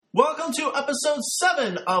Welcome to episode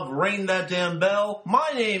 7 of Ring That Damn Bell.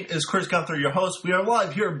 My name is Kris Guenther, your host. We are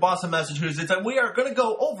live here in Boston, Massachusetts, and we are going to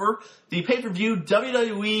go over the pay-per-view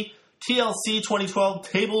WWE TLC 2012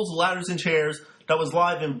 Tables, Ladders, and Chairs that was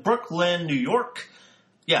live in Brooklyn, New York.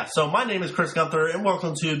 Yeah, so my name is Kris Guenther, and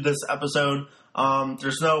welcome to this episode.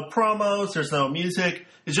 There's no promos, there's no music.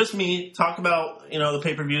 It's just me talking about, the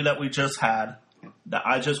pay-per-view that we just had, that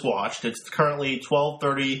I just watched. It's currently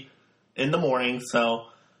 12:30 in the morning, so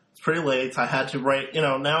it's pretty late. I had to write,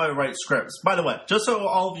 now I write scripts. By the way, just so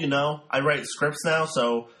all of you know, I write scripts now,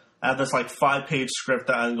 so I have this 5-page script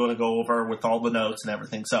that I'm going to go over with all the notes and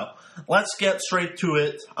everything. So let's get straight to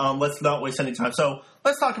it. Let's not waste any time. So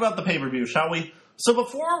let's talk about the pay-per-view, shall we? So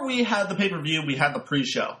before we had the pay-per-view, we had the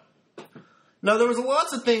pre-show. Now, there was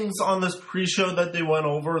lots of things on this pre-show that they went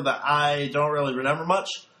over that I don't really remember much.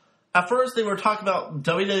 At first, they were talking about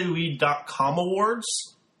WWE.com awards.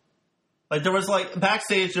 There was,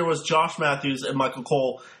 backstage, there was Josh Matthews and Michael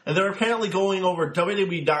Cole, and they were apparently going over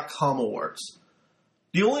WWE.com awards.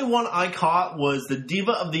 The only one I caught was the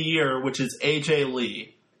Diva of the Year, which is AJ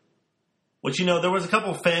Lee. Which, there was a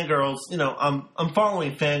couple of fangirls, I'm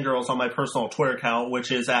following fangirls on my personal Twitter account, which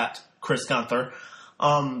is at Kris Guenther.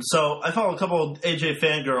 So I follow a couple of AJ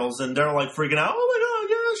fangirls, and they're, freaking out, oh my god,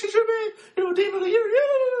 yeah, she should be, Diva of the Year,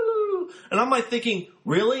 yeah! And I'm, thinking,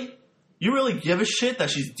 really? You really give a shit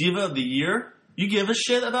that she's Diva of the Year? You give a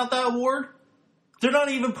shit about that award? They're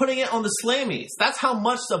not even putting it on the Slammies. That's how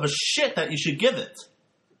much of a shit that you should give it.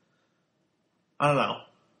 I don't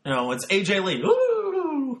know. It's AJ Lee.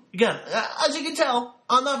 Ooh! Again, as you can tell,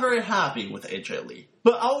 I'm not very happy with AJ Lee.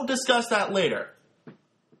 But I'll discuss that later.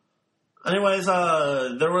 Anyways,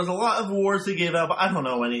 there was a lot of awards they gave out, but I don't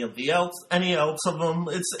know any else of them.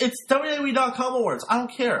 It's WWE.com awards. I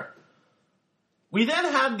don't care. We then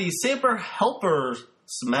had the Saber Helpers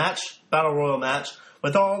Battle Royal match,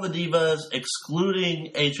 with all the divas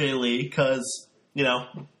excluding AJ Lee, because,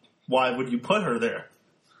 why would you put her there?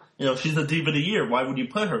 She's the Diva of the Year. Why would you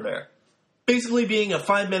put her there? Basically being a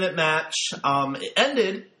 5-minute match, it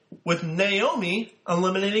ended with Naomi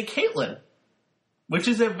eliminating Kaitlyn, which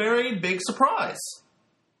is a very big surprise.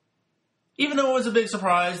 Even though it was a big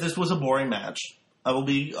surprise, this was a boring match. I will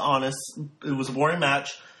be honest, it was a boring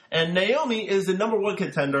match. And Naomi is the number 1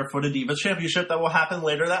 contender for the Divas Championship that will happen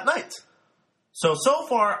later that night. So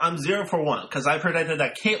far, I'm 0 for 1, because I predicted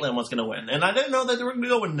that Kaitlyn was going to win. And I didn't know that they were going to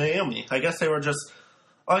go with Naomi. I guess they were just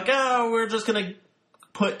we're just going to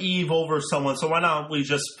put Eve over someone, so why not we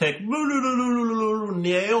just pick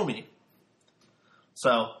Naomi?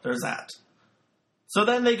 So, there's that. So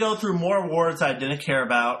then they go through more awards I didn't care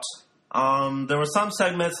about. There were some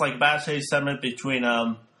segments, like backstage segment between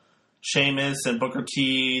Sheamus and Booker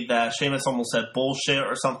T, that Sheamus almost said bullshit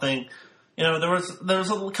or something. There was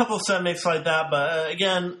a couple of segments like that, but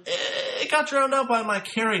again, it got drowned out by my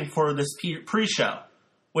caring for this pre-show,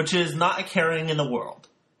 which is not a caring in the world.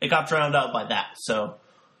 It got drowned out by that, so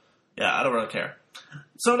yeah, I don't really care.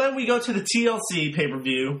 So then we go to the TLC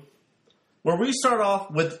pay-per-view, where we start off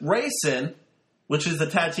with Racing, which is the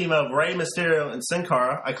tag team of Rey Mysterio and Sin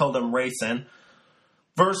Cara. I call them Racing.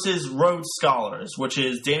 Versus Rhodes Scholars, which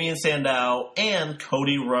is Damian Sandow and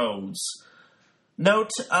Cody Rhodes.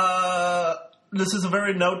 Note, this is a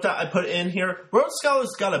very note that I put in here. Rhodes Scholars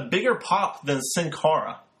got a bigger pop than Sin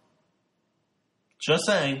Cara. Just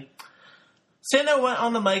saying. Sandow went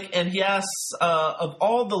on the mic and he asks, of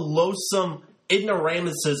all the loathsome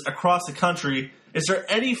ignoramuses across the country, is there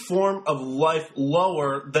any form of life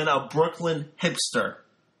lower than a Brooklyn hipster?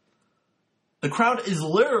 The crowd is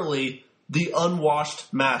literally the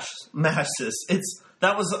unwashed masses.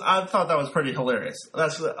 I thought that was pretty hilarious.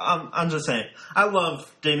 I'm just saying. I love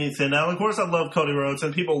Damian Sandow. Of course, I love Cody Rhodes,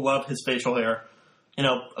 and people love his facial hair.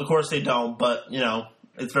 Of course they don't, but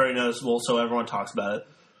it's very noticeable, so everyone talks about it.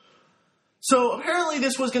 So apparently,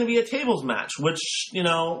 this was going to be a tables match, which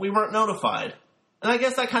we weren't notified, and I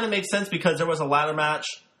guess that kind of makes sense because there was a ladder match,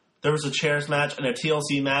 there was a chairs match, and a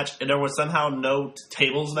TLC match, and there was somehow no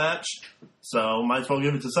tables match. So, might as well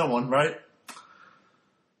give it to someone, right?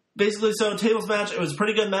 Basically, tables match, it was a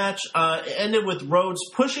pretty good match. It ended with Rhodes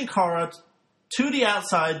pushing Cara to the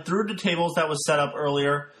outside through the tables that was set up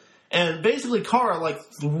earlier. And basically, Cara,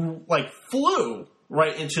 flew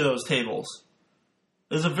right into those tables.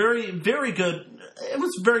 It was a very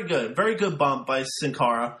good bump by Sin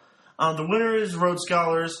Cara. The winner is Rhodes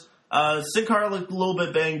Scholars. Sin Cara looked a little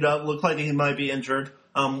bit banged up, looked like he might be injured.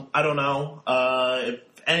 I don't know.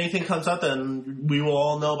 If anything comes up, then we will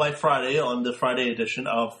all know by Friday on the Friday edition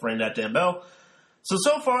of Ring That Damn Bell.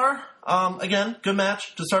 So far, again, good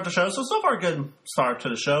match to start the show. So far, good start to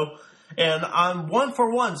the show. And I'm 1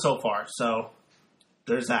 for 1 so far. So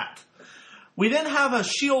there's that. We then have a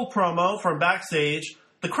Shield promo from backstage.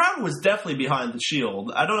 The crowd was definitely behind the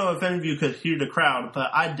Shield. I don't know if any of you could hear the crowd,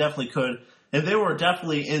 but I definitely could. And they were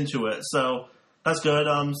definitely into it. So that's good.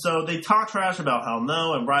 So they talk trash about Hell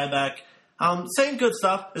No and Ryback. Same good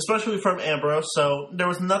stuff, especially from Ambrose. So there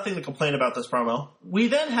was nothing to complain about this promo. We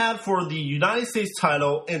then had for the United States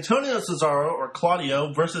title, Antonio Cesaro or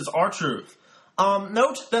Claudio versus R-Truth.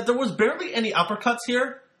 Note that there was barely any uppercuts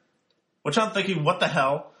here, which I'm thinking, what the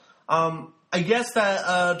hell? I guess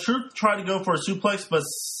that Truth tried to go for a suplex, but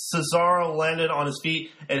Cesaro landed on his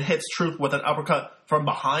feet and hits Truth with an uppercut from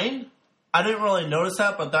behind. I didn't really notice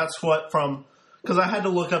that, but that's what because I had to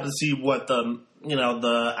look up to see what the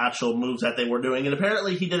actual moves that they were doing, and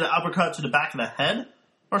apparently he did an uppercut to the back of the head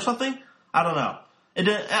or something. I don't know.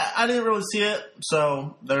 I didn't really see it,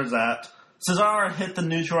 so there's that. Cesaro hit the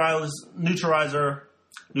neutralizer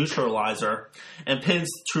and pins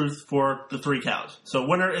Truth for the 3 count. So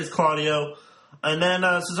winner is Claudio. And then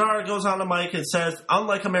Cesaro goes on the mic and says,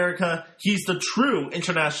 unlike America, he's the true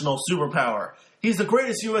international superpower. He's the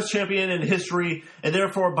greatest U.S. champion in history, and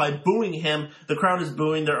therefore by booing him, the crowd is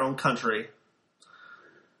booing their own country.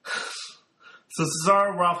 So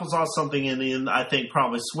Cesaro raffles off something in the end, I think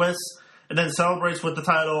probably Swiss, and then celebrates with the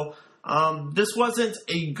title. This wasn't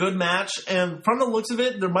a good match, and from the looks of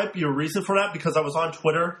it, there might be a reason for that, because I was on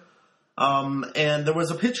Twitter, and there was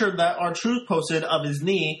a picture that R-Truth posted of his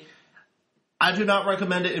knee. I do not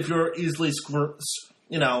recommend it if you're easily,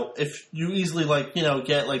 if you easily,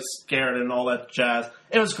 get, scared and all that jazz.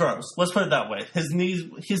 It was gross. Let's put it that way. His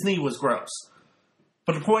knee was gross.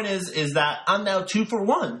 But the point is that I'm now 2 for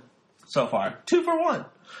 1 so far. 2 for 1.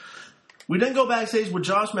 We then go backstage with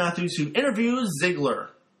Josh Matthews, who interviews Ziggler.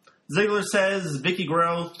 Ziggler says Vicky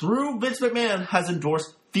Guerrero, through Vince McMahon, has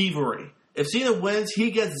endorsed thievery. If Cena wins,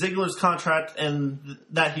 he gets Ziggler's contract and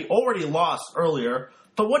that he already lost earlier.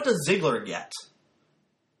 But what does Ziggler get?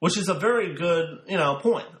 Which is a very good,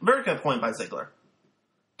 point. Very good point by Ziggler.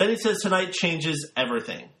 Then he says tonight changes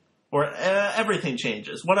everything. Or everything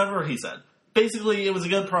changes. Whatever he said. Basically, it was a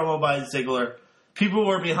good promo by Ziggler. People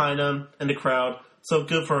were behind him in the crowd. So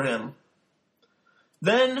good for him.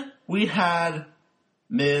 Then we had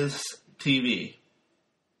Miz TV.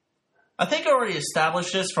 I think I already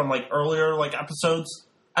established this from earlier episodes.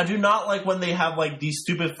 I do not like when they have these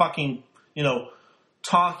stupid fucking,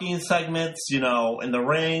 talking segments, in the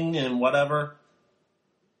ring and whatever.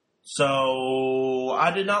 So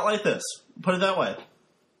I did not like this. Put it that way.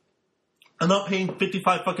 I'm not paying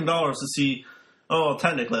 $55 fucking dollars to see. Oh,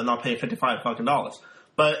 technically, I'm not paying $55 fucking dollars.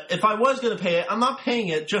 But if I was going to pay it, I'm not paying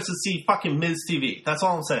it just to see fucking Miz TV. That's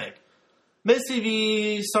all I'm saying. Miz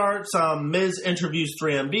TV starts. Miz interviews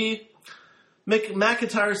 3MB.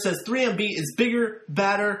 McIntyre says 3MB is bigger,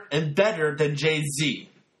 badder, and better than Jay-Z.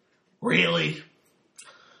 Really?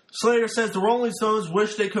 Slater says the Rolling Stones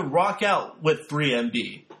wish they could rock out with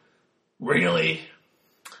 3MB. Really?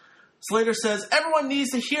 Slater says everyone needs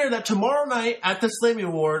to hear that tomorrow night at the Slammy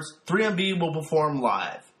Awards, 3MB will perform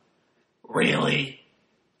live. Really?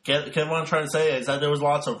 Get what I'm trying to say is that there was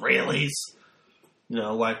lots of reallys.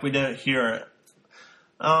 We didn't hear it.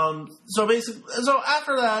 So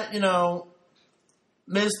after that,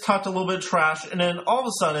 Miz talked a little bit of trash, and then all of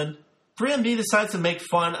a sudden, 3MB decides to make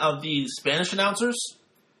fun of the Spanish announcers.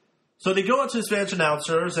 So they go up to the Spanish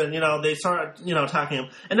announcers, and, they start, attacking him.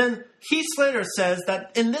 And then Heath Slater says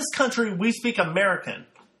that in this country, we speak American.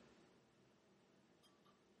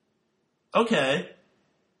 Okay.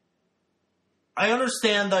 I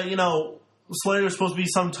understand that, Slater's supposed to be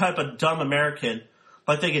some type of dumb American.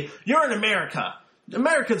 Thinking, you're in America.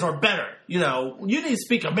 Americans are better. You need to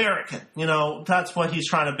speak American. That's what he's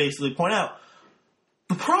trying to basically point out.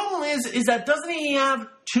 The problem is that doesn't he have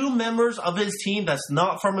 2 members of his team that's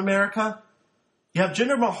not from America? You have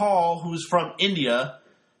Jinder Mahal, who's from India,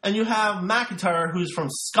 and you have McIntyre, who's from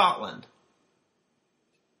Scotland.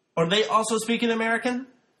 Are they also speaking American?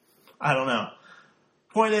 I don't know.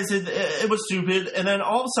 Point is, it was stupid, and then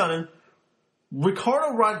all of a sudden,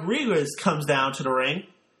 Ricardo Rodriguez comes down to the ring,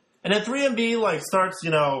 and then 3MB starts,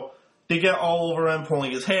 they get all over him,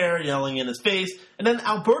 pulling his hair, yelling in his face, and then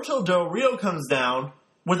Alberto Del Rio comes down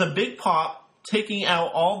with a big pop, taking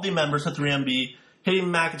out all the members of 3MB, hitting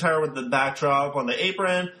McIntyre with the backdrop on the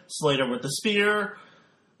apron, Slater with the spear.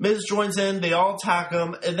 Miz joins in, they all attack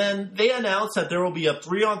him, and then they announce that there will be a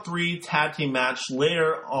 3-on-3 tag team match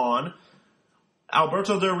later on.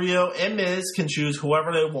 Alberto Del Rio and Miz can choose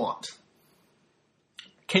whoever they want.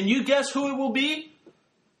 Can you guess who it will be?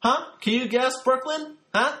 Huh? Can you guess, Brooklyn?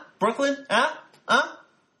 Huh? Brooklyn? Huh?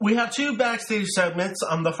 We have 2 backstage segments.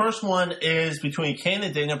 The first one is between Kane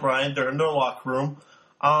and Daniel Bryan. They're in their locker room.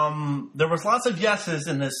 There was lots of yeses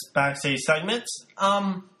in this backstage segment.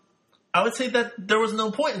 I would say that there was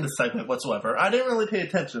no point in this segment whatsoever. I didn't really pay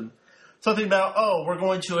attention. Something about, we're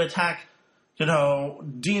going to attack,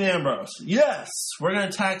 Dean Ambrose. Yes. We're going to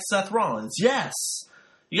attack Seth Rollins. Yes.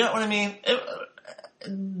 You get what I mean?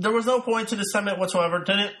 There was no point to this segment whatsoever.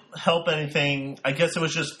 Didn't help anything. I guess it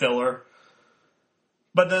was just filler.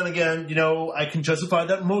 But then again, I can justify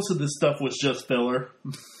that most of this stuff was just filler.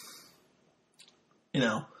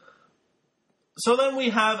 So then we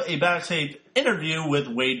have a backstage interview with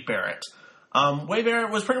Wade Barrett. Wade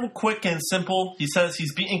Barrett was pretty quick and simple. He says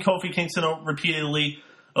he's beaten Kofi Kingston repeatedly.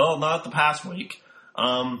 Oh, not the past week.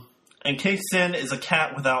 And Kingston is a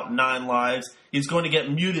cat without 9 lives. He's going to get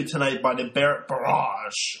muted tonight by the Barrett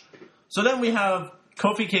Barrage. So then we have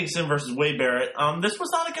Kofi Kingston versus Wade Barrett. This was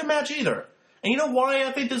not a good match either. And you know why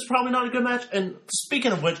I think this is probably not a good match? And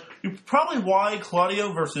speaking of which, probably why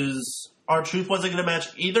Claudio versus R-Truth wasn't a good match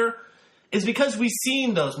either is because we've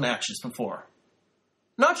seen those matches before.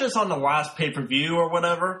 Not just on the last pay-per-view or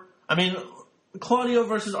whatever. I mean, Claudio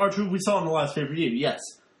versus R-Truth we saw on the last pay-per-view, yes.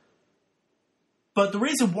 But the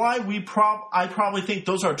reason why I probably think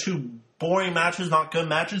those are 2 boring matches, not good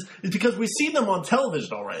matches, is because we've seen them on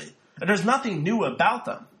television already. And there's nothing new about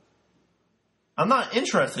them. I'm not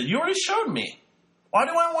interested. You already showed me. Why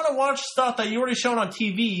do I want to watch stuff that you already showed on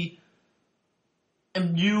TV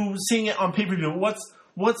and you seeing it on pay-per-view?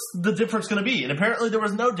 What's the difference going to be? And apparently there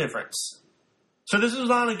was no difference. So this is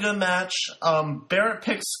not a good match. Barrett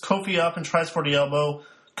picks Kofi up and tries for the elbow.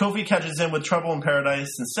 Kofi catches in with Trouble in Paradise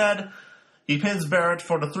instead. He pins Barrett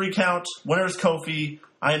for the 3 count. Winner's Kofi.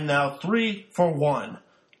 I am now 3 for 1.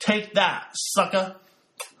 Take that, sucker.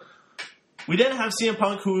 We didn't have CM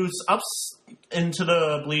Punk, who's up into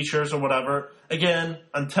the bleachers or whatever. Again,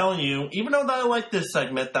 I'm telling you, even though I like this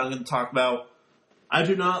segment that I'm going to talk about, I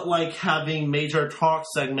do not like having major talk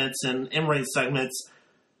segments and in-ring segments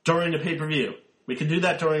during the pay-per-view. We can do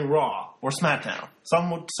that during Raw or SmackDown,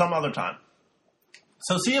 some other time.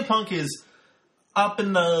 So CM Punk is up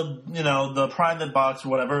in the private box or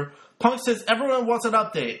whatever. Punk says everyone wants an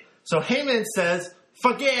update. So Heyman says,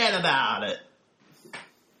 forget about it.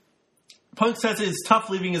 Punk says it's tough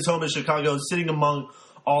leaving his home in Chicago, sitting among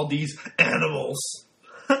all these animals.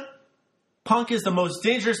 Punk is the most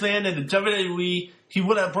dangerous man in the WWE. He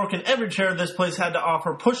would have broken every chair this place had to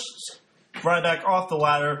offer, pushed Ryback off the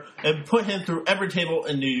ladder, and put him through every table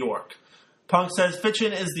in New York. Punk says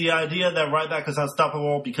fiction is the idea that Ryback is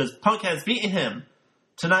unstoppable because Punk has beaten him.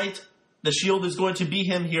 Tonight, the Shield is going to beat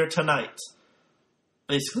him here tonight.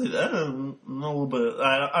 Basically, I don't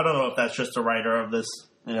know if that's just a writer of this,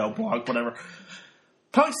 blog, whatever.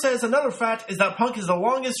 Punk says another fact is that Punk is the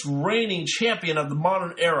longest reigning champion of the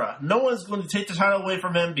modern era. No one's going to take the title away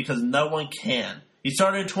from him because no one can. He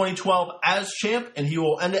started in 2012 as champ, and he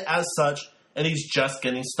will end it as such, and he's just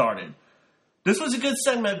getting started. This was a good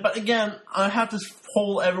segment, but again, I have to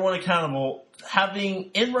hold everyone accountable.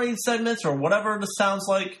 Having in-ring segments or whatever this sounds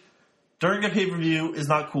like during a pay-per-view is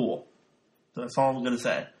not cool. That's all I'm going to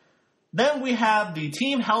say. Then we have the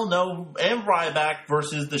Team Hell No and Ryback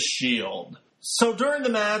versus the Shield. So during the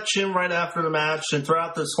match and right after the match and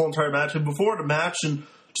throughout this whole entire match and before the match and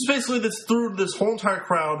just basically through this whole entire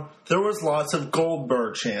crowd, there was lots of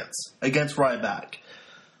Goldberg chants against Ryback.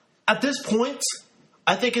 At this point,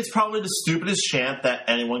 I think it's probably the stupidest chant that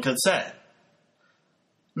anyone can say.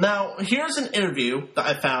 Now, here's an interview that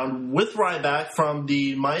I found with Ryback from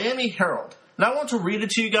the Miami Herald. And I want to read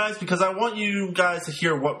it to you guys because I want you guys to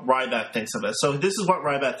hear what Ryback thinks of it. So this is what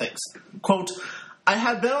Ryback thinks. Quote, I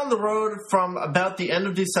had been on the road from about the end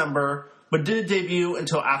of December, but didn't debut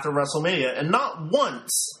until after WrestleMania, and not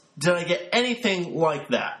once did I get anything like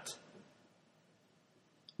that.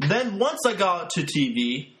 Then once I got to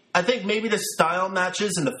TV, I think maybe the style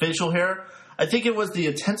matches and the facial hair, I think it was the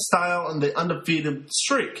intense style and the undefeated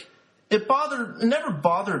streak. It never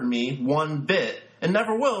bothered me one bit, and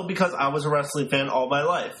never will because I was a wrestling fan all my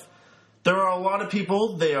life. There are a lot of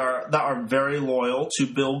people that are very loyal to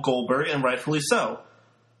Bill Goldberg, and rightfully so.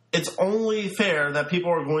 It's only fair that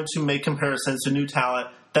people are going to make comparisons to new talent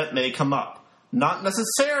that may come up. Not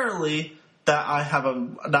necessarily that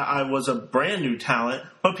I was a brand new talent,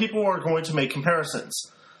 but people are going to make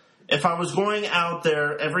comparisons. If I was going out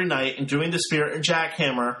there every night and doing the Spirit and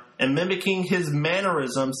Jackhammer and mimicking his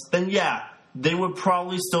mannerisms, then yeah, they would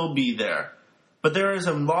probably still be there. But there is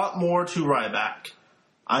a lot more to Ryback.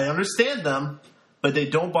 I understand them, but they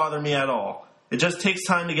don't bother me at all. It just takes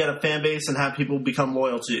time to get a fan base and have people become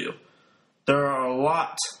loyal to you. There are a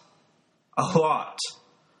lot,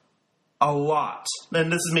 and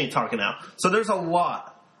this is me talking now. So there's a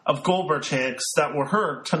lot of Goldberg chants that were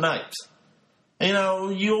heard tonight.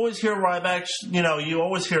 And, you always hear Ryback, you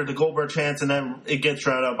always hear the Goldberg chants, and then it gets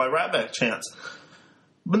drowned out by Ryback chants.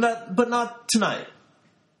 But not tonight.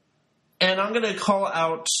 And I'm going to call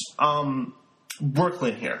out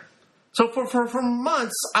Brooklyn here. So for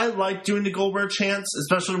months, I liked doing the Goldberg chants,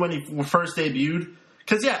 especially when he first debuted.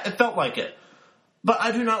 Because, yeah, it felt like it. But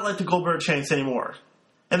I do not like the Goldberg chants anymore.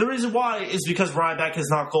 And the reason why is because Ryback is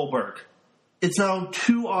not Goldberg. It's now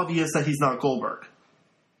too obvious that he's not Goldberg.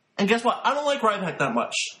 And guess what? I don't like Ryback that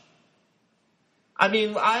much. I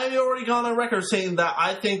mean, I've already gone on record saying that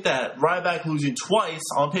I think that Ryback losing twice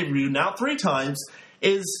on pay-per-view, now 3 times,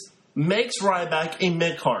 makes Ryback a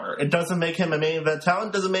mid-carder. It doesn't make him a main event talent.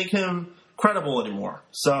 It doesn't make him credible anymore.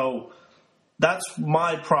 So that's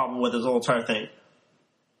my problem with this whole entire thing.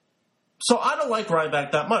 So I don't like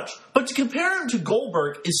Ryback that much. But to compare him to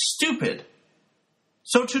Goldberg is stupid.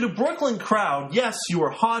 So to the Brooklyn crowd, yes, you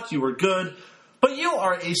were hot, you were good, but you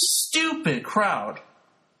are a stupid crowd.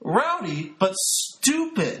 Rowdy, but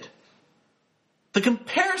stupid. The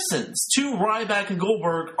comparisons to Ryback and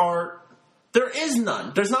Goldberg there is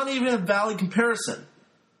none. There's not even a valid comparison.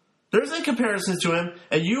 There isn't comparisons to him,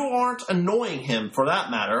 and you aren't annoying him for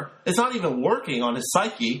that matter. It's not even working on his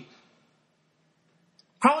psyche.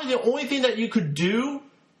 Probably the only thing that you could do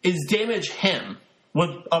is damage him with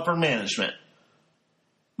upper management.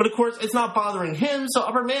 But of course, it's not bothering him, so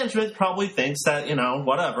upper management probably thinks that,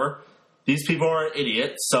 whatever. These people are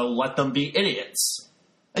idiots, so let them be idiots.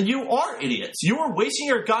 And you are idiots. You are wasting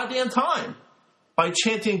your goddamn time by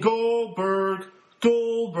chanting Goldberg,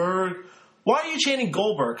 Goldberg. Why are you chanting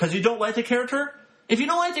Goldberg? Because you don't like the character? If you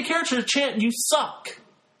don't like the character, chant, you suck.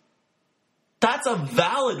 That's a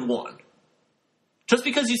valid one. Just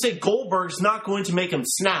because you say Goldberg's not going to make him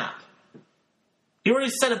snap. He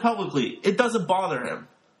already said it publicly. It doesn't bother him.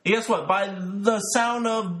 And guess what? By the sound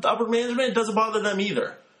of upper management, it doesn't bother them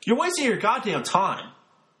either. You're wasting your goddamn time.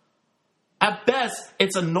 At best,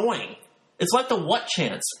 it's annoying. It's like the what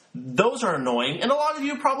chants. Those are annoying, and a lot of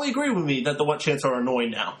you probably agree with me that the what chants are annoying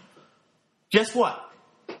now. Guess what?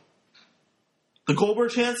 The Goldberg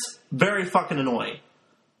chants, very fucking annoying.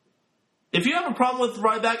 If you have a problem with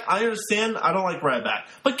Ryback, I understand. I don't like Ryback.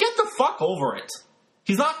 But get the fuck over it.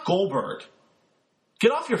 He's not Goldberg. Get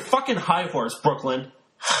off your fucking high horse, Brooklyn.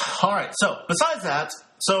 Alright, so, besides that,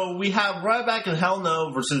 we have Ryback and Hell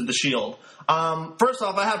No versus The Shield. First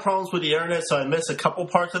off, I had problems with the internet, so I missed a couple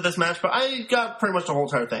parts of this match, but I got pretty much the whole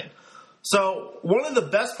entire thing. So, one of the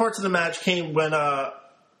best parts of the match came when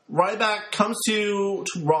Ryback comes to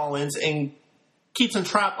Rollins and keeps him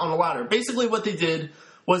trapped on the ladder. Basically, what they did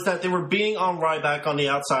was that they were beating on Ryback on the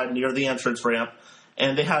outside near the entrance ramp,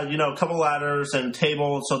 and they had, a couple ladders and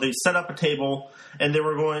tables, so they set up a table, and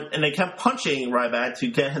they kept punching Ryback to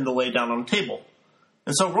get him to lay down on the table.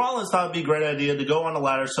 And so Rollins thought it would be a great idea to go on the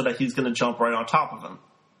ladder so that he's going to jump right on top of him.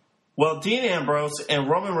 Well, Dean Ambrose and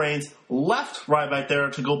Roman Reigns left Ryback there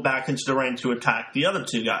to go back into the ring to attack the other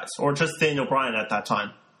 2 guys, or just Daniel Bryan at that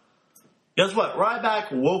time. Guess what?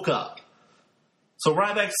 Ryback woke up. So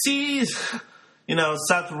Ryback sees,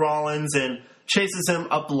 Seth Rollins and chases him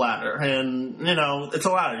up the ladder. And, it's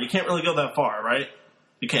a ladder. You can't really go that far, right?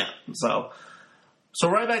 You can't. So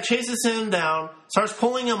Ryback chases him down, starts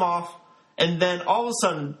pulling him off, and then all of a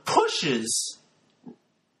sudden pushes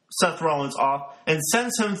Seth Rollins off and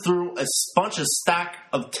sends him through a bunch of stack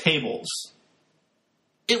of tables.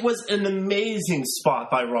 It was an amazing spot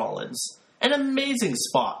by Rollins. An amazing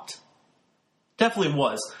spot. Definitely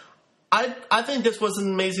was. I think this was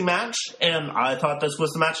an amazing match, and I thought this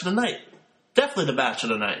was the match of the night. Definitely the match of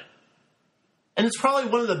the night. And it's probably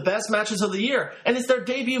one of the best matches of the year. And it's their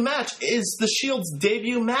debut match. It's the Shield's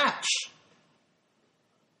debut match.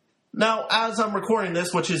 Now, as I'm recording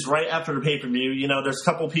this, which is right after the pay-per-view, there's a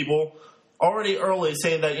couple people already early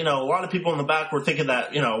saying that, a lot of people in the back were thinking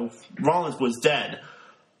that, Rollins was dead.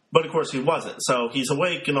 But, of course, he wasn't. So he's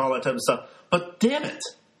awake and all that type of stuff. But, damn it.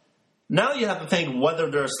 Now you have to think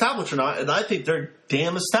whether they're established or not, and I think they're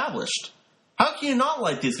damn established. How can you not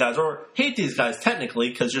like these guys, or hate these guys technically,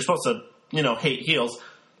 because you're supposed to, hate heels?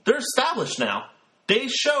 They're established now. They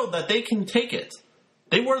showed that they can take it.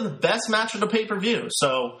 They were the best match of the pay-per-view,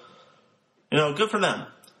 so, good for them.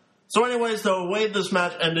 So anyways, the way this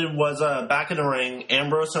match ended was back in the ring.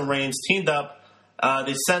 Ambrose and Reigns teamed up.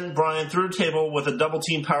 They sent Bryan through the table with a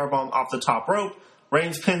double-team powerbomb off the top rope.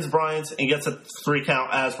 Reigns pins Bryan and gets a 3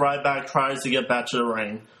 count as Ryback tries to get back to the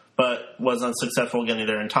ring, but was unsuccessful getting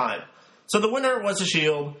there in time. So the winner was the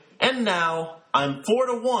Shield, and now I'm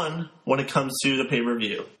 4-1 when it comes to the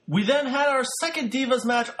pay-per-view. We then had our second Divas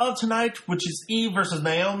match of tonight, which is Eve versus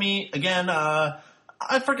Naomi. Again,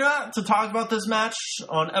 I forgot to talk about this match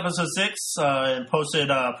on episode 6 and posted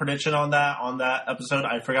a prediction on that episode.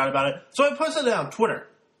 I forgot about it. So I posted it on Twitter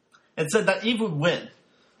and said that Eve would win.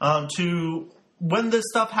 When this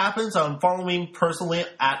stuff happens, follow me personally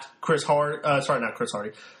at Chris Hardy. Not Chris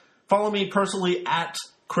Hardy. Follow me personally at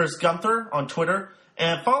Kris Guenther on Twitter.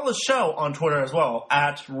 And follow the show on Twitter as well,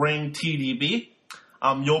 at RingTDB.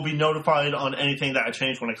 You'll be notified on anything that I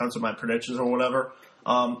change when it comes to my predictions or whatever.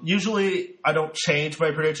 Usually, I don't change my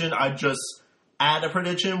prediction. I just add a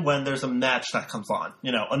prediction when there's a match that comes on.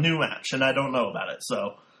 A new match, and I don't know about it.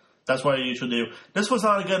 So, that's what I usually do. This was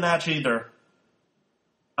not a good match either.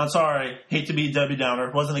 I'm sorry. Hate to be Debbie Downer.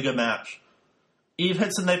 It wasn't a good match. Eve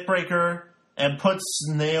hits the neck breaker and puts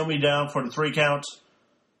Naomi down for the 3 count.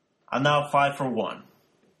 I'm now 5 for 1.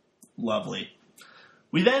 Lovely.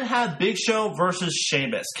 We then had Big Show versus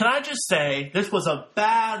Sheamus. Can I just say, this was a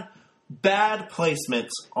bad placement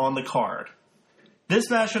on the card. This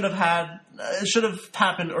match should have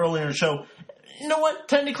happened earlier in the show. You know what?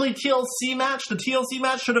 Technically, the TLC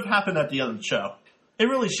match should have happened at the end of the show. It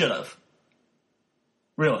really should have.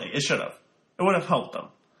 Really, it should have. It would have helped them.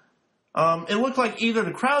 It looked like either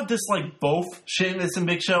the crowd disliked both Sheamus and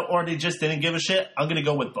Big Show, or they just didn't give a shit. I'm going to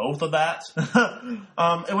go with both of that.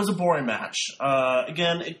 It was a boring match.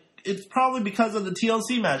 Again, it's probably because of the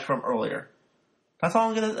TLC match from earlier.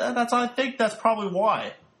 I think that's probably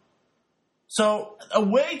why. So, a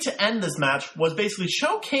way to end this match was basically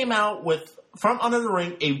Show came out with, from under the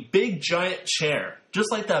ring, a big giant chair.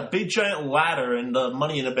 Just like that big giant ladder in the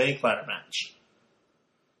Money in the Bank ladder match.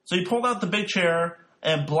 So he pulled out the big chair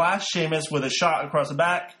and blast Sheamus with a shot across the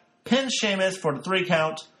back, pins Sheamus for the 3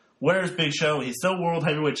 count. Where's Big Show? He's still World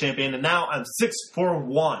Heavyweight Champion, and now I'm 6 for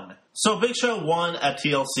 1. So Big Show won at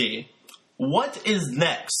TLC. What is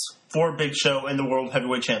next for Big Show in the World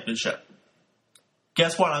Heavyweight Championship?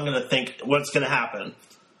 Guess what I'm going to think what's going to happen.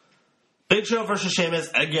 Big Show versus Sheamus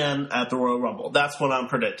again at the Royal Rumble. That's what I'm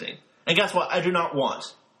predicting. And guess what? I do not want.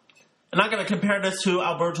 I'm not going to compare this to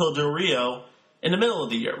Alberto Del Rio in the middle of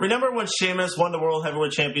the year. Remember when Sheamus won the World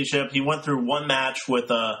Heavyweight Championship? He went through one match with,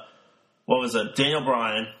 Daniel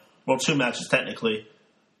Bryan. Well, 2 matches technically.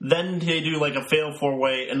 Then they do like a fatal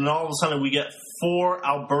 4-way, and then all of a sudden we get 4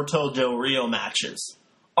 Alberto Del Rio matches.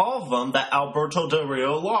 All of them that Alberto Del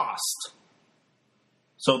Rio lost.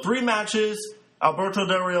 So 3 matches, Alberto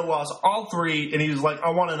Del Rio lost all 3, and he was like, I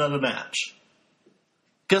want another match.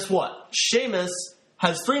 Guess what? Sheamus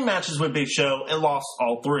has 3 matches with Big Show and lost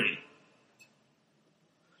all 3.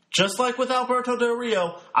 Just like with Alberto Del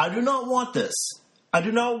Rio, I do not want this. I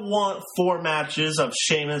do not want 4 matches of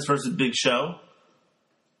Sheamus versus Big Show.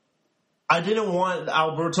 I didn't want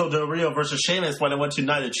Alberto Del Rio versus Sheamus when I went to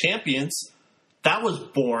Night of Champions. That was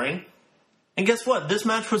boring. And guess what? This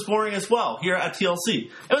match was boring as well here at TLC.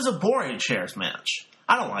 It was a boring chairs match.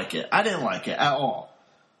 I don't like it. I didn't like it at all.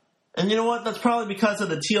 And you know what? That's probably because of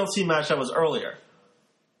the TLC match that was earlier.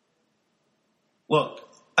 Look,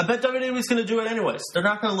 I bet WWE's going to do it anyways. They're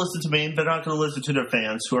not going to listen to me. They're not going to listen to their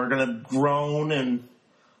fans who are going to groan and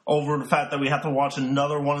over the fact that we have to watch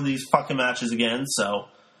another one of these fucking matches again. So,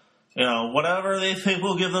 whatever they think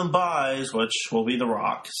will give them buys, which will be The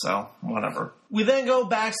Rock. So, whatever. We then go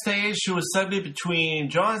backstage to a segment between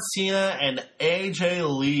John Cena and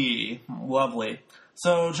AJ Lee. Lovely.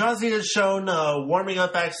 So, John Cena is shown warming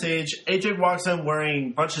up backstage. AJ walks in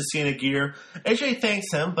wearing a bunch of Cena gear. AJ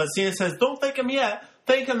thanks him, but Cena says, don't thank him yet.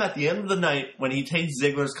 Thank him at the end of the night when he takes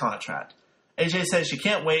Ziggler's contract. AJ says she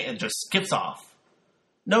can't wait and just skips off.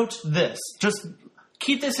 Note this. Just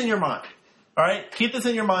keep this in your mind. Alright? Keep this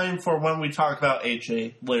in your mind for when we talk about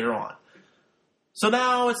AJ later on. So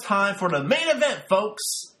now it's time for the main event, folks.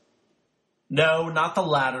 No, not the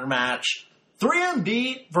ladder match.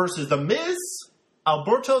 3MB versus The Miz,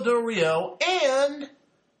 Alberto Del Rio, and...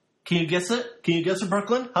 Can you guess it? Can you guess it,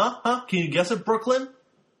 Brooklyn? Huh? Can you guess it, Brooklyn?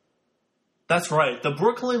 That's right, the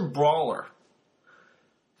Brooklyn Brawler.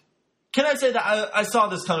 Can I say that I saw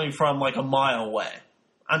this coming from like a mile away?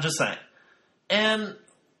 I'm just saying. And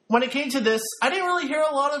when it came to this, I didn't really hear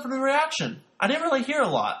a lot of the reaction. I didn't really hear a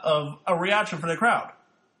lot of a reaction from the crowd.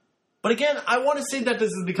 But again, I want to say that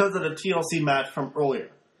this is because of the TLC match from earlier.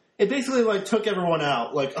 It basically like took everyone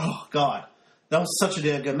out. Like, oh God, that was such a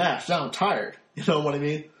damn good match. Now I'm tired. You know what I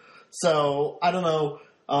mean? So, I don't know.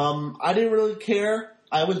 I didn't really care.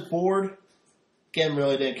 I was bored. Again,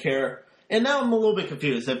 really didn't care. And now I'm a little bit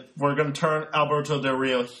confused if we're going to turn Alberto Del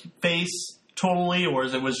Rio face totally, or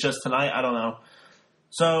if it was just tonight. I don't know.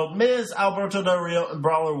 So, Miz, Alberto Del Rio, and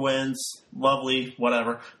Brawler wins. Lovely,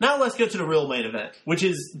 whatever. Now let's get to the real main event, which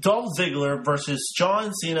is Dolph Ziggler versus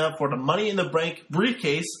John Cena for the Money in the Bank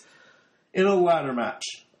briefcase in a ladder match.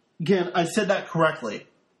 again, I said that correctly.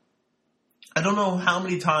 I don't know how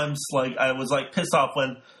many times, like, I was, like, pissed off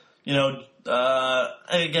when, you know,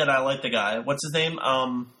 again, I like the guy. What's his name?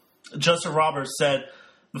 Justin Roberts said,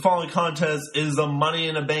 the following contest is the Money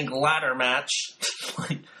in the Bank ladder match.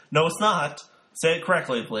 Like, no, it's not. Say it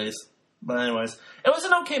correctly, please. But anyways, it was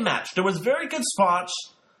an okay match. There was very good spots.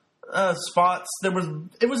 It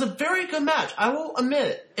was a very good match. I will admit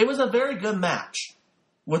it. It was a very good match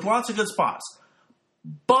with lots of good spots.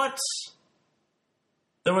 But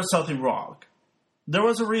there was something wrong. There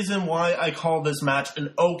was a reason why I called this match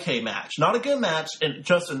an okay match. Not a good match,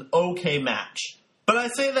 just an okay match. But I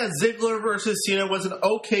say that Ziggler versus Cena was an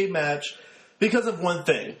okay match because of one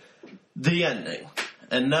thing. The ending.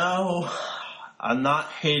 And now, I'm not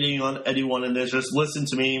hating on anyone in this. Just listen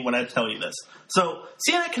to me when I tell you this. So,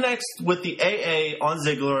 Cena connects with the AA on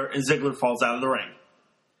Ziggler, and Ziggler falls out of the ring.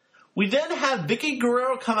 We then have Vicky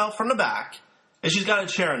Guerrero come out from the back, and she's got a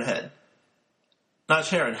chair in head. Not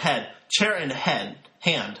chair in head. Chair in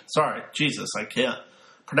hand. Sorry. Jesus, I can't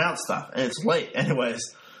pronounce stuff. And it's late. Anyways.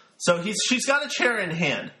 So she's got a chair in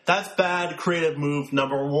hand. That's bad creative move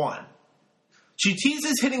number one. She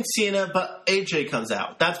teases hitting Cena, but AJ comes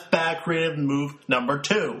out. That's bad creative move number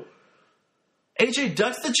two. AJ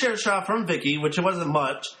ducks the chair shot from Vicky, which it wasn't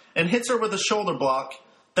much, and hits her with a shoulder block,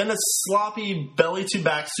 then a sloppy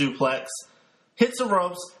belly-to-back suplex, hits the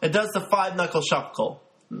ropes, and does the five-knuckle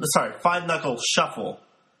shuffle.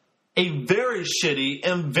 A very shitty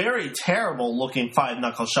and very terrible looking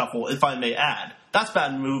five-knuckle shuffle, if I may add. That's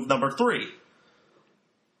bad move number three.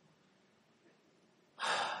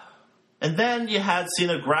 And then you had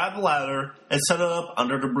Cena grab the ladder and set it up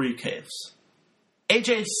under the briefcase.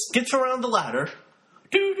 AJ skips around the ladder,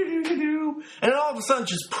 and then all of a sudden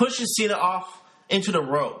just pushes Cena off into the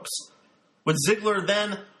ropes, with Ziggler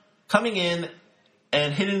then coming in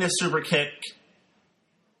and hitting the super kick,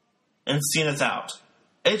 and Cena's out.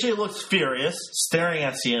 AJ looks furious, staring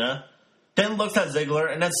at Cena, then looks at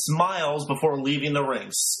Ziggler, and then smiles before leaving the ring,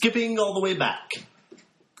 skipping all the way back.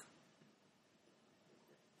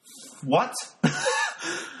 What?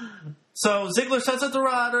 So Ziggler sets up the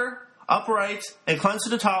ladder upright and climbs to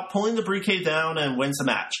the top, pulling the briefcase down and wins the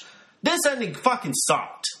match. This ending fucking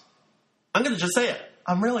sucked. I'm going to just say it.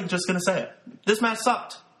 I'm really just going to say it. This match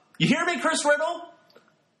sucked. You hear me, Chris Riddle?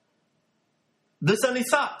 This ending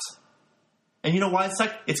sucked. And you know why it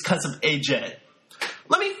sucked? It's because of AJ.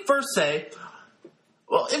 Let me first say,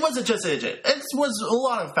 well, it wasn't just AJ. It was a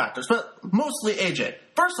lot of factors, but mostly AJ.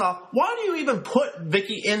 First off, why do you even put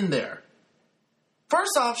Vicky in there?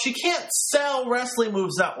 First off, she can't sell wrestling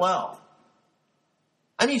moves that well.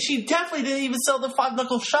 I mean, she definitely didn't even sell the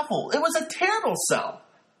five-knuckle shuffle. It was a terrible sell.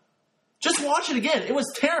 Just watch it again. It was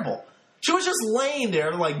terrible. She was just laying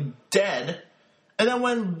there, like, dead. And then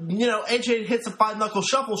when, AJ hits a five-knuckle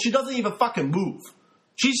shuffle, she doesn't even fucking move.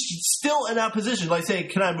 She's still in that position, like saying,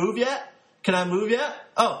 can I move yet? Can I move yet?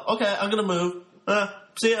 Oh, okay, I'm going to move.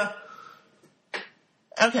 See ya.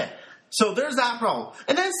 Okay, so there's that problem.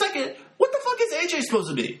 And then second, what the fuck is AJ supposed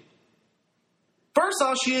to be? First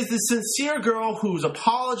off, she is this sincere girl who's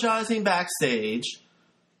apologizing backstage.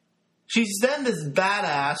 She's then this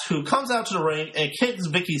badass who comes out to the ring and kicks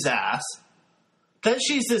Vicky's ass. Then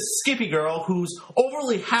she's this skippy girl who's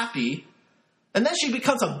overly happy. And then she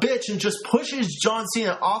becomes a bitch and just pushes John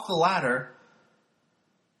Cena off the ladder.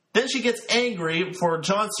 Then she gets angry for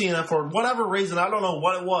John Cena for whatever reason. I don't know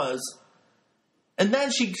what it was. And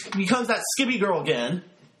then she becomes that skippy girl again.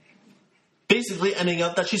 Basically ending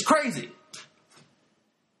up that she's crazy.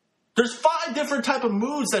 There's 5 different type of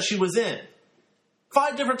moves that she was in.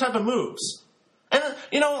 5 different type of moves. And,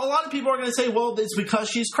 a lot of people are going to say, well, it's because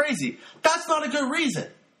she's crazy. That's not a good reason.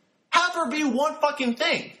 Have her be one fucking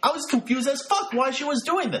thing. I was confused as fuck why she was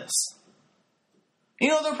doing this.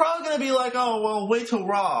 They're probably going to be like, oh, well, wait till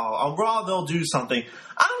Raw. On Raw, they'll do something.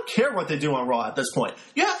 I don't care what they do on Raw at this point.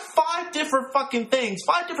 You have 5 different fucking things,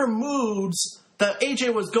 5 different moods that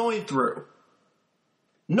AJ was going through.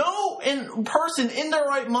 No person in their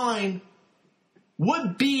right mind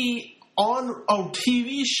would be on a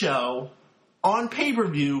TV show, on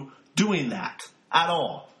pay-per-view, doing that at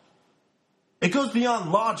all. It goes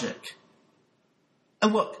beyond logic.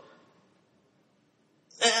 And look,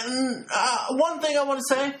 one thing I want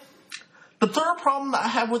to say, the third problem that I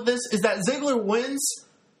have with this is that Ziggler wins,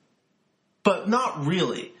 but not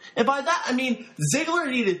really. And by that, I mean Ziggler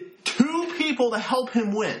needed 2 people to help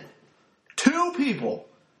him win. 2 people.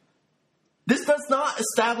 This does not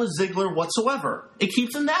establish Ziggler whatsoever. It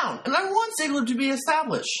keeps him down. And I want Ziggler to be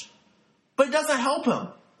established. But it doesn't help him.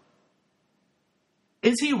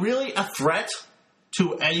 Is he really a threat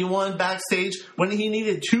to anyone backstage when he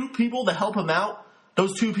needed 2 people to help him out?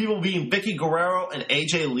 Those two people being Vicky Guerrero and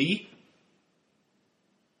AJ Lee.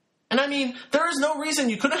 And I mean, there is no reason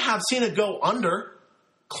you couldn't have Cena go under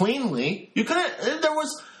cleanly. You couldn't,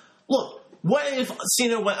 look, what if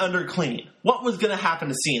Cena went under clean? What was going to happen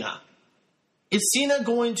to Cena? Is Cena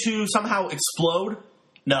going to somehow explode?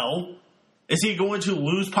 No. Is he going to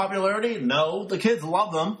lose popularity? No. The kids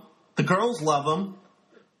love him. The girls love him.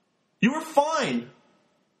 You were fine.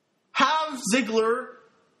 Have Ziggler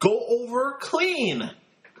go over clean.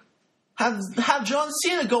 Have John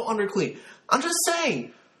Cena go under clean. I'm just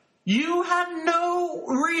saying, you had no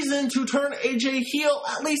reason to turn AJ heel,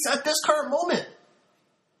 at least at this current moment.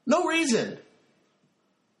 No reason.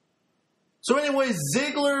 So anyways,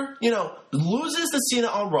 Ziggler, loses to Cena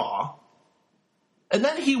on Raw. And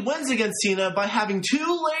then he wins against Cena by having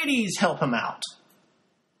two ladies help him out.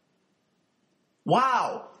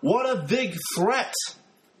 Wow, what a big threat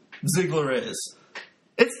Ziggler is.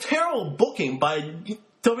 It's terrible booking by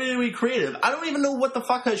WWE Creative. I don't even know what the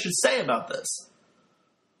fuck I should say about this.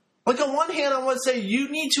 Like, on one hand, I want to say, you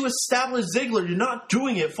need to establish Ziggler. You're not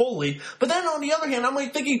doing it fully. But then, on the other hand, I'm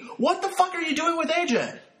like thinking, what the fuck are you doing with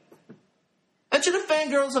AJ? And to the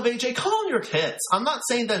fangirls of AJ, call your tits. I'm not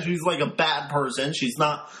saying that she's, like, a bad person. She's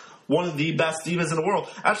not one of the best divas in the world.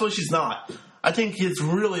 Actually, she's not. I think it's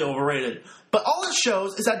really overrated. But all it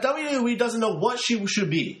shows is that WWE doesn't know what she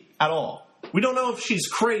should be at all. We don't know if she's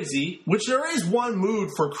crazy, which there is one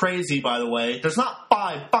mood for crazy, by the way. There's not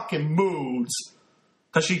 5 fucking moods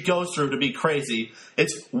that she goes through to be crazy.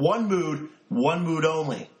 It's one mood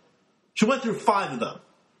only. She went through 5 of them.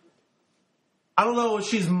 I don't know if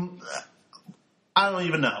she's... I don't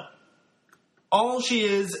even know. All she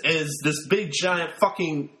is this big, giant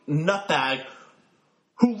fucking nutbag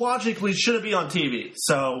who logically shouldn't be on TV.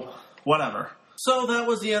 So, whatever. So, that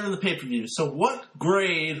was the end of the pay-per-view. So, what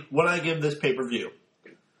grade would I give this pay-per-view?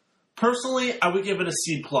 Personally, I would give it a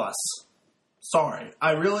C+. Sorry.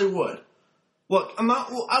 I really would. Look,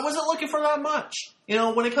 I wasn't looking for that much.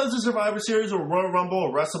 When it comes to Survivor Series or Royal Rumble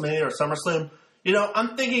or WrestleMania or SummerSlam,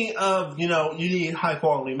 I'm thinking of, you need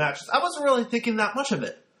high-quality matches. I wasn't really thinking that much of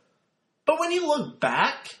it. But when you look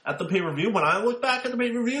back at the pay-per-view, when I look back at the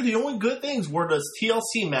pay-per-view, the only good things were this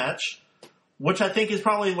TLC match, which I think is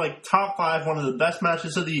probably, like, top 5, one of the best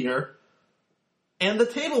matches of the year, and the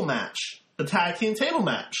table match, the tag team table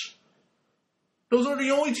match. Those are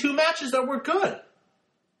the only 2 matches that were good.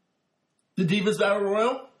 The Divas Battle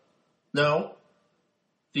Royal? No.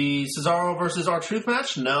 The Cesaro versus R-Truth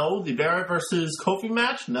match? No. The Barrett versus Kofi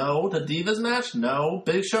match? No. The Divas match? No.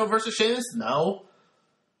 Big Show versus Sheamus? No.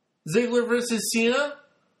 Ziggler versus Cena?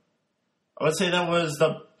 I would say that was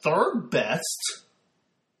the 3rd best.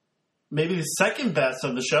 Maybe the 2nd best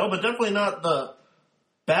of the show, but definitely not the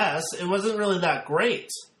best. It wasn't really that great.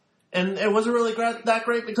 And it wasn't really that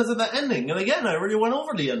great because of the ending. And again, I already went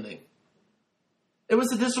over the ending. It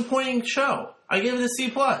was a disappointing show. I gave it a C+.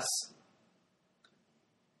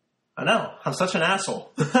 I know, I'm such an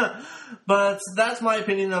asshole. But that's my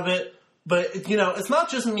opinion of it. But, it's not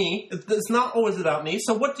just me. It's not always about me.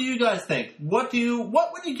 So what do you guys think? What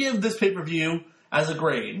would you give this pay-per-view as a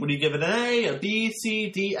grade? Would you give it an A, a B,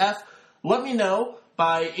 C, D, F? Let me know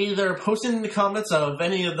by either posting in the comments of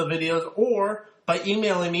any of the videos or by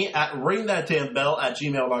emailing me at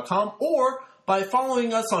ringthatdamnbell@gmail.com or by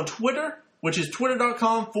following us on Twitter, which is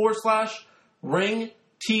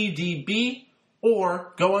twitter.com/ringtdb,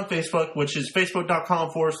 or go on Facebook, which is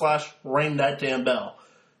facebook.com/ringthatdamnbell.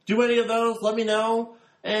 Do any of those, let me know.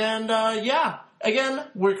 And, again,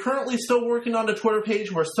 we're currently still working on the Twitter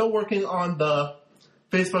page. We're still working on the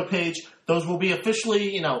Facebook page. Those will be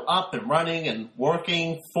officially, up and running and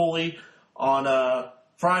working fully on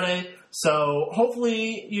Friday. So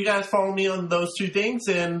hopefully you guys follow me on those 2 things,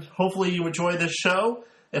 and hopefully you enjoy this show.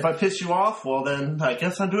 If I piss you off, well then I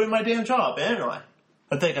guess I'm doing my damn job. Anyway,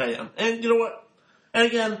 I think I am. And you know what? And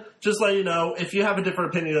again, just let you know, if you have a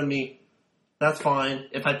different opinion than me, that's fine.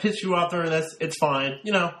 If I piss you off during this, it's fine.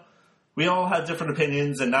 We all have different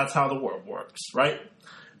opinions, and that's how the world works, right?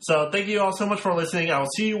 So thank you all so much for listening. I will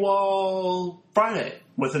see you all Friday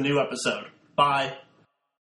with a new episode. Bye.